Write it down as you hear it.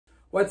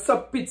What's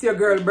up, it's your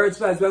girl Birds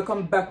Vibes.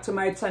 Welcome back to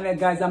my channel,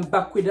 guys. I'm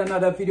back with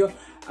another video.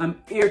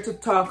 I'm here to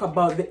talk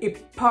about the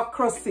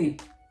hypocrisy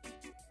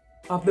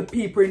of the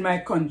people in my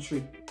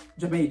country,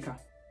 Jamaica.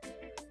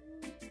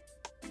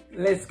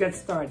 Let's get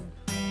started.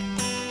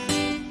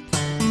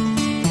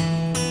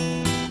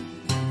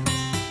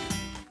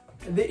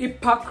 The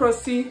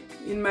hypocrisy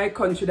in my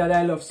country that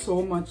I love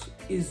so much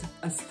is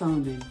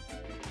astounding,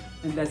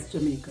 and that's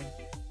Jamaica.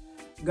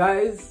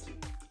 Guys,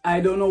 I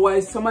don't know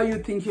why some of you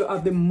think you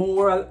have the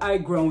moral high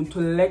ground to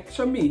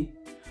lecture me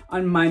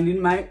on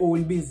minding my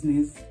own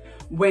business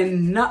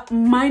when not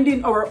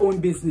minding our own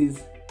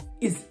business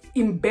is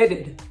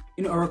embedded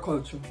in our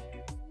culture.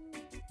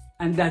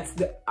 And that's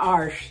the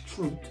harsh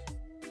truth.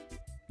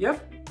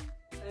 Yep.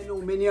 I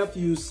know many of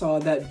you saw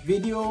that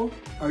video,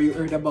 or you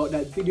heard about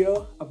that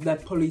video of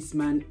that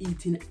policeman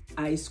eating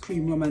ice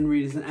cream, rum and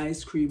raisin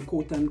ice cream,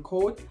 quote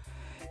unquote,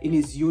 in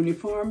his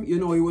uniform. You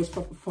know, he was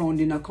found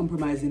in a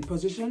compromising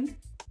position.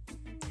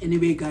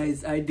 Anyway,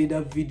 guys, I did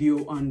a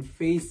video on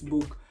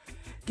Facebook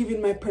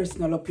giving my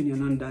personal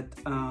opinion on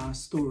that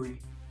story.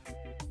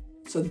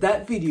 So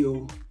that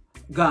video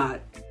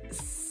got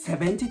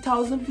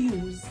 70,000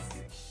 views,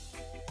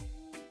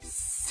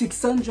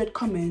 600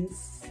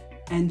 comments,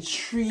 and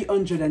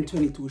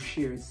 322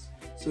 shares.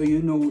 So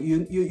you know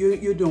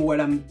what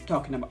I'm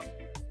talking about.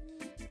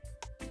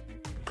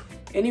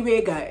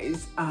 Anyway,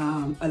 guys,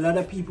 a lot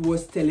of people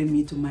was telling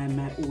me to mind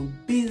my own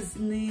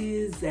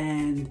business,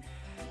 and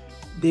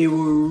they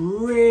were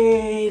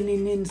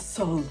raining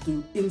insult.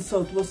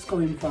 Insult was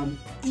coming from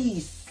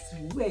east,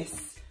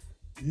 west,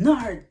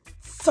 north,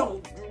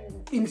 south.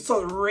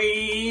 Insult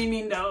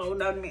raining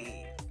down on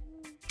me.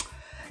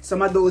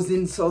 Some of those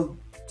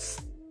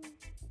insults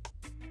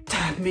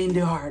stabbed me in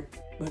the heart.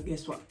 But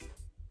guess what?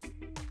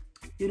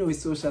 You know,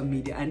 it's social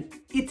media and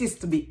it is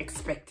to be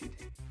expected.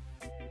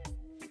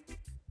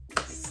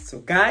 So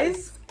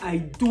guys, I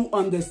do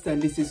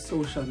understand this is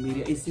social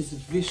media. It's this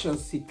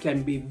vicious, it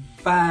can be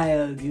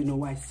vile. You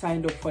know, I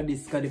signed up for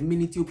this because the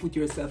minute you put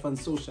yourself on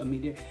social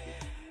media,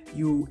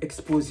 you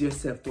expose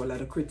yourself to a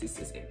lot of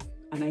criticism.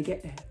 And I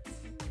get that.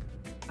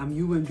 I'm a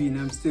human being.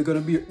 I'm still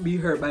gonna be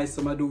hurt by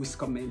some of those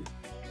comments.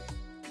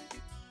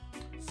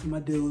 Some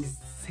of those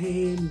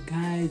same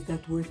guys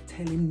that were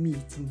telling me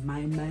to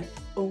mind my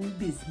own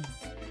business,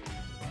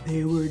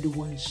 they were the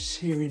ones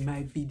sharing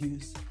my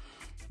videos.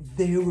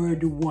 They were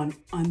the one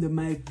under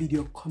my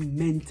video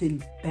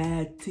commenting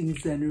bad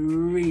things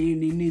and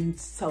raining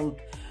insult.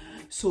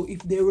 So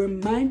if they were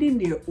minding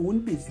their own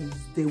business,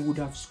 they would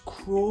have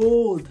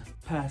scrolled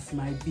past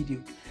my video.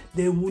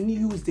 They wouldn't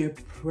use their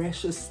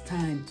precious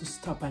time to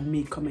stop and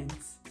make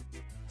comments.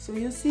 So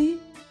you see,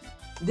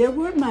 they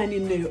weren't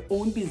minding their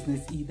own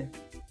business either.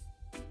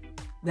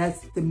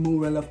 That's the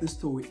moral of the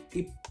story.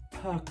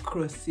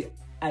 Hypocrisy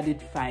at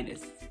its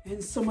finest.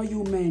 And some of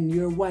you men,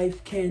 your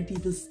wife can't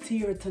even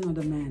stare at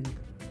another man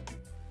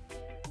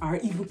or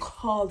even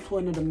call to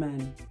another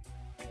man.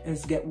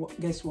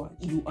 Guess what?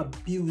 You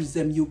abuse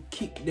them, you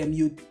kick them,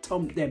 you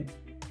thump them.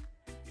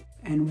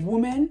 And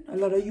women, a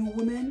lot of you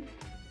women,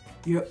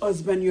 your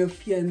husband, your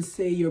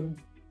fiance, your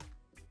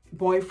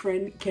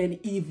boyfriend can't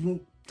even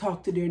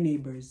talk to their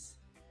neighbors.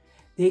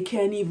 They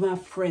can't even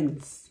have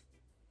friends,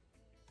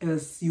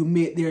 else you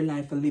make their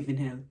life a living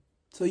hell.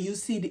 So you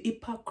see the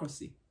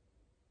hypocrisy.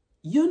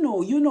 You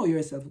know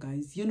yourself,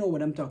 guys. You know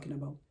what I'm talking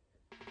about.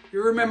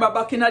 You remember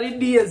back in the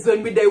days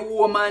when with the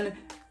woman,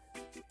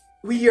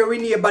 we hear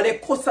in here about a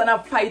cuss and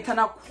a fight and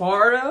a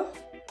quarrel,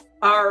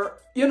 or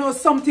you know,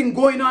 something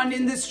going on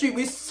in the street.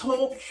 We're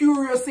so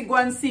curious to go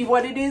and see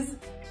what it is.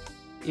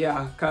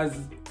 Yeah, because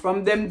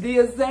from them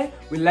days there,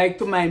 we like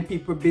to mind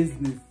people's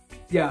business.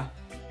 Yeah.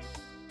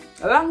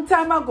 A long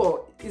time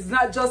ago. It's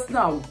not just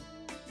now.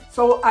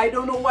 So I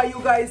don't know why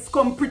you guys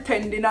come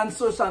pretending on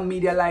social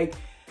media like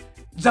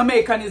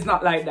Jamaican is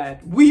not like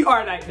that. We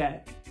are like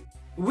that.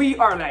 We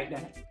are like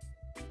that.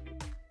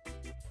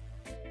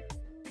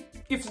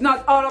 If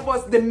not all of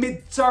us, the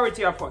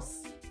majority of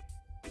us.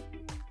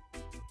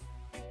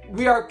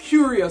 We are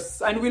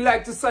curious and we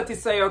like to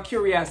satisfy our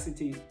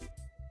curiosity.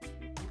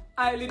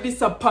 Highly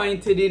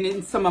disappointed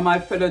in some of my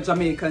fellow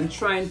Jamaicans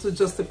trying to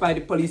justify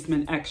the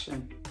policeman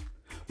action.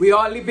 We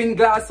all live in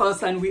glass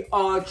house and we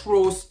all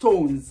throw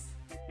stones.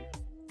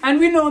 And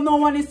we know no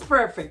one is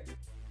perfect.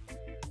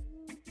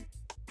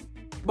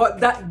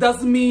 But that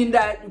doesn't mean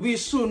that we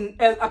shouldn't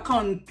be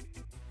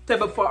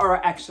accountable for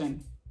our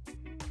action.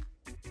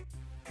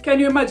 Can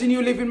you imagine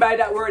you living by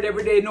that word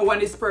every day, no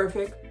one is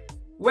perfect?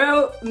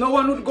 Well, no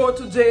one would go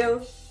to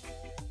jail.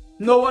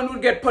 No one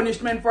would get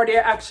punishment for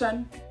their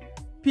action.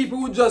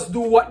 People would just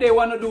do what they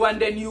want to do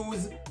and then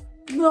use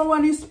no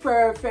one is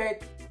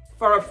perfect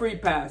for a free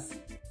pass.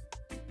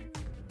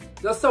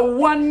 Just a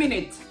 1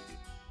 minute.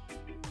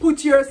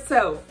 Put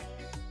yourself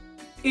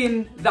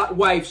in that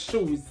wife's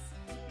shoes.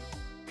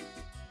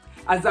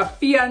 As a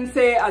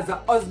fiance, as a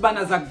husband,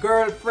 as a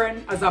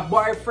girlfriend, as a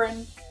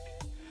boyfriend,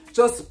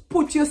 just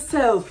put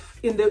yourself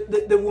in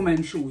the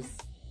woman's shoes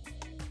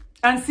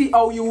and see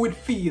how you would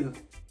feel.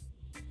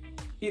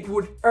 It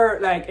would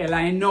hurt like hell,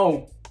 I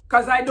know.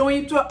 Because I don't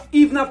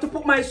even have to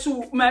put my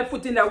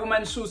foot in that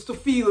woman's shoes to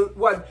feel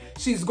what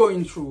she's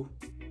going through.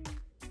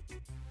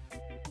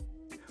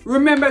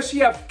 Remember, she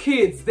have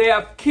kids. They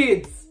have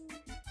kids.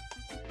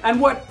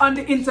 And what on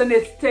the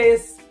internet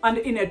stays on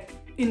the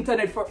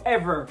internet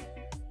forever.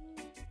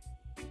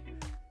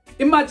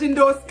 Imagine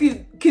those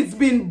kids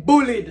being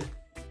bullied.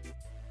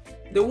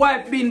 The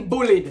wife being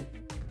bullied.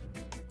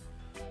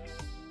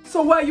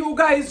 So why you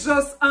guys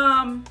just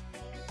trying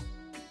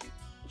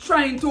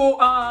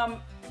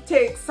to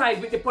take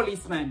side with the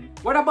policeman?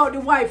 What about the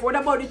wife? What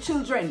about the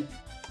children?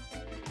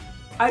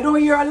 I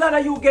don't hear a lot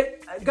of you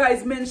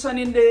guys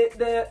mentioning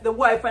the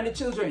wife and the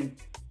children.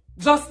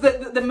 Just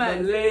the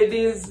man.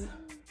 Ladies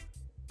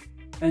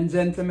and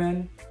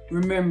gentlemen,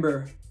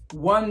 remember,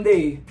 one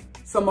day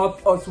some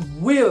of us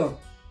will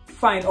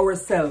find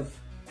ourselves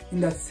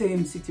in the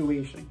same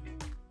situation.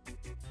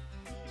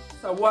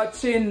 So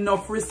watching,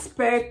 enough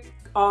respect,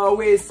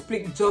 always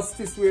split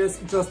justice where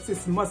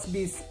justice must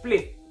be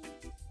split.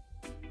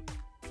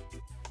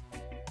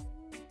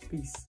 Peace.